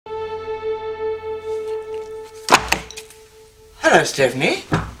Hello, Stephanie.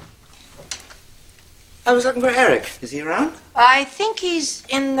 I was looking for Eric. Is he around? I think he's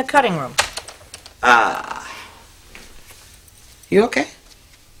in the cutting room. Ah. You okay?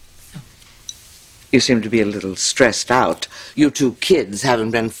 You seem to be a little stressed out. You two kids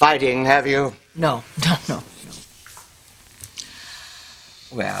haven't been fighting, have you? No.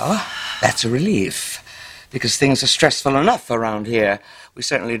 Well, that's a relief, because things are stressful enough around here. We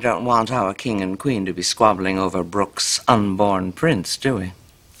certainly don't want our king and queen to be squabbling over Brooke's unborn prince, do we?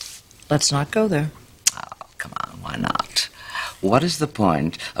 Let's not go there. Oh, come on, why not? What is the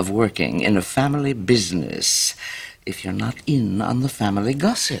point of working in a family business if you're not in on the family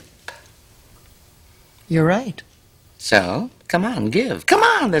gossip? You're right. So, come on, give. Come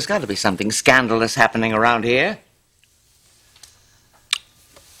on, there's got to be something scandalous happening around here.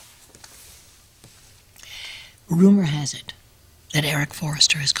 Rumor has it that Eric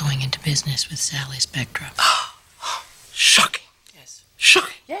Forrester is going into business with Sally Spectra. Shocking. Yes.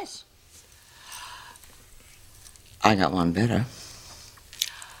 Shocking. Yes. I got one better.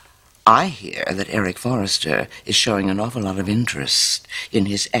 I hear that Eric Forrester is showing an awful lot of interest in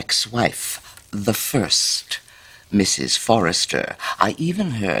his ex-wife, the first, Mrs. Forrester. I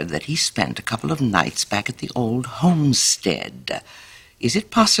even heard that he spent a couple of nights back at the old homestead. Is it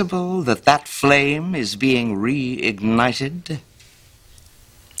possible that that flame is being reignited?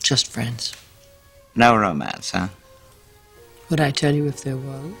 Just friends. No romance, huh? Would I tell you if there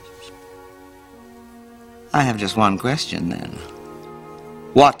was? I have just one question, then.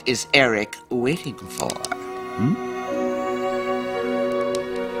 What is Eric waiting for? Hmm?